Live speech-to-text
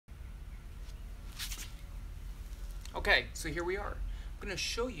Okay, so here we are. I'm going to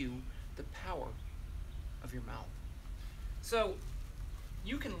show you the power of your mouth. So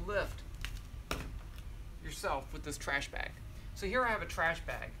you can lift yourself with this trash bag. So here I have a trash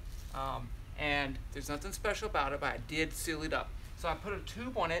bag, and there's nothing special about it, but I did seal it up. So I put a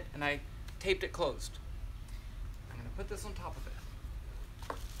tube on it and I taped it closed. I'm going to put this on top of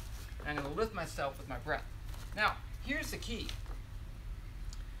it. And I'm going to lift myself with my breath. Now, here's the key.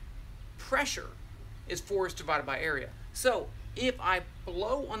 Pressure is force divided by area. So if I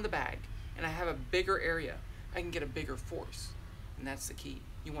blow on the bag and I have a bigger area, I can get a bigger force. And that's the key.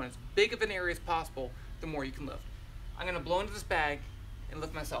 You want as big of an area as possible, the more you can lift. I'm going to blow into this bag and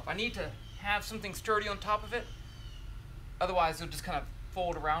lift myself. I need to have something sturdy on top of it. Otherwise, it'll just kind of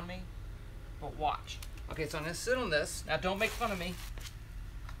fold around me. But watch. Okay, so I'm going to sit on this. Now, don't make fun of me.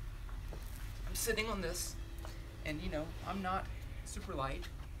 I'm sitting on this. And, you know, I'm not super light.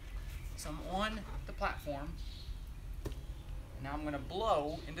 So I'm on the platform. And now I'm going to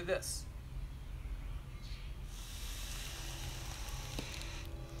blow into this.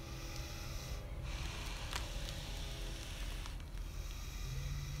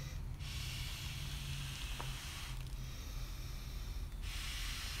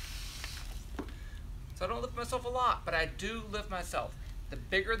 So I don't lift myself a lot, but I do lift myself. The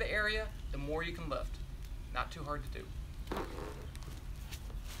bigger the area, the more you can lift. Not too hard to do.